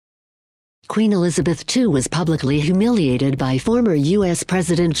Queen Elizabeth II was publicly humiliated by former U.S.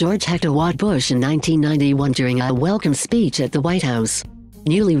 President George Hector Watt Bush in 1991 during a welcome speech at the White House.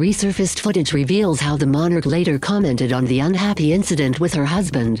 Newly resurfaced footage reveals how the monarch later commented on the unhappy incident with her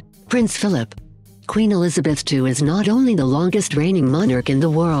husband, Prince Philip. Queen Elizabeth II is not only the longest reigning monarch in the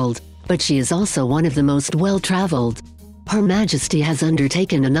world, but she is also one of the most well-traveled. Her Majesty has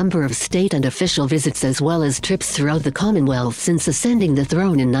undertaken a number of state and official visits as well as trips throughout the Commonwealth since ascending the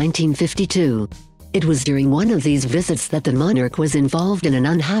throne in 1952. It was during one of these visits that the monarch was involved in an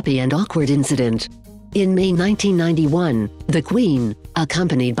unhappy and awkward incident. In May 1991, the Queen,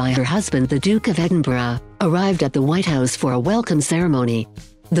 accompanied by her husband the Duke of Edinburgh, arrived at the White House for a welcome ceremony.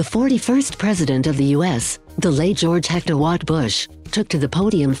 The 41st President of the U.S., the late George Hector Watt Bush, took to the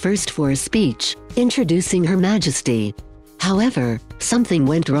podium first for a speech, introducing Her Majesty. However, something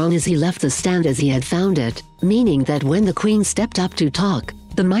went wrong as he left the stand as he had found it, meaning that when the Queen stepped up to talk,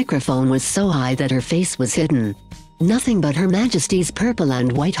 the microphone was so high that her face was hidden. Nothing but Her Majesty's purple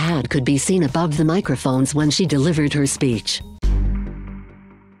and white hat could be seen above the microphones when she delivered her speech.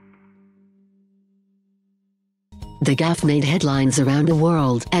 The gaffe made headlines around the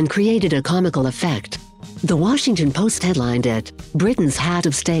world and created a comical effect. The Washington Post headlined it, "Britain's Hat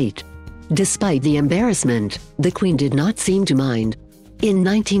of State." Despite the embarrassment, the Queen did not seem to mind. In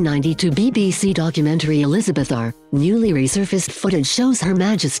 1992 BBC documentary Elizabeth R, newly resurfaced footage shows Her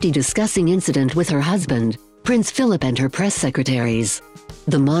Majesty discussing incident with her husband, Prince Philip, and her press secretaries.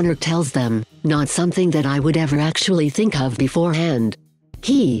 The monarch tells them, "Not something that I would ever actually think of beforehand.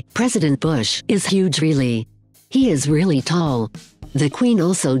 He, President Bush, is huge really. He is really tall." The Queen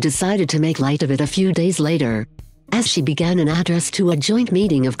also decided to make light of it a few days later. As she began an address to a joint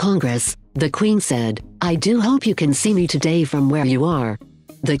meeting of Congress, the Queen said, "I do hope you can see me today from where you are."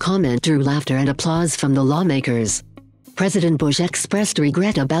 The comment drew laughter and applause from the lawmakers. President Bush expressed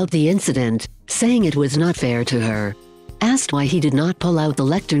regret about the incident, saying it was not fair to her. Asked why he did not pull out the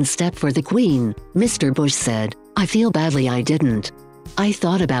lectern step for the Queen, Mr. Bush said, "I feel badly I didn't. I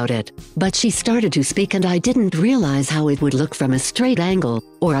thought about it, but she started to speak and I didn't realize how it would look from a straight angle,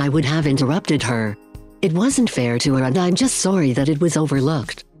 or I would have interrupted her. It wasn't fair to her and I'm just sorry that it was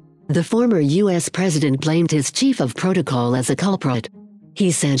overlooked." The former U.S. president blamed his chief of protocol as a culprit.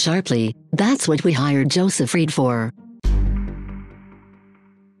 He said sharply, "That's what we hired Joseph Reed for."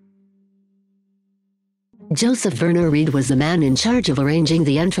 Joseph Verner Reed was the man in charge of arranging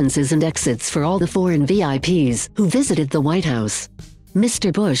the entrances and exits for all the foreign VIPs who visited the White House.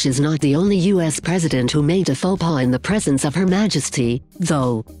 Mr. Bush is not the only U.S. president who made a faux pas in the presence of Her Majesty,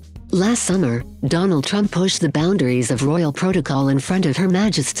 though. Last summer, Donald Trump pushed the boundaries of royal protocol in front of Her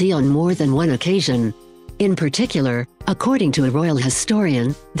Majesty on more than one occasion. In particular, according to a royal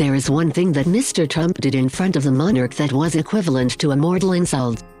historian, there is one thing that Mr. Trump did in front of the monarch that was equivalent to a mortal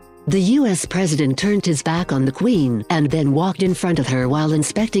insult. The U.S. president turned his back on the Queen and then walked in front of her while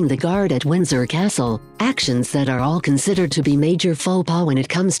inspecting the guard at Windsor Castle, actions that are all considered to be major faux pas when it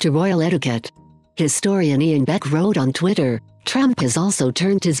comes to royal etiquette. Historian Ian Beck wrote on Twitter, "Trump has also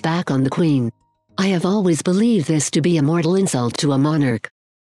turned his back on the Queen. I have always believed this to be a mortal insult to a monarch."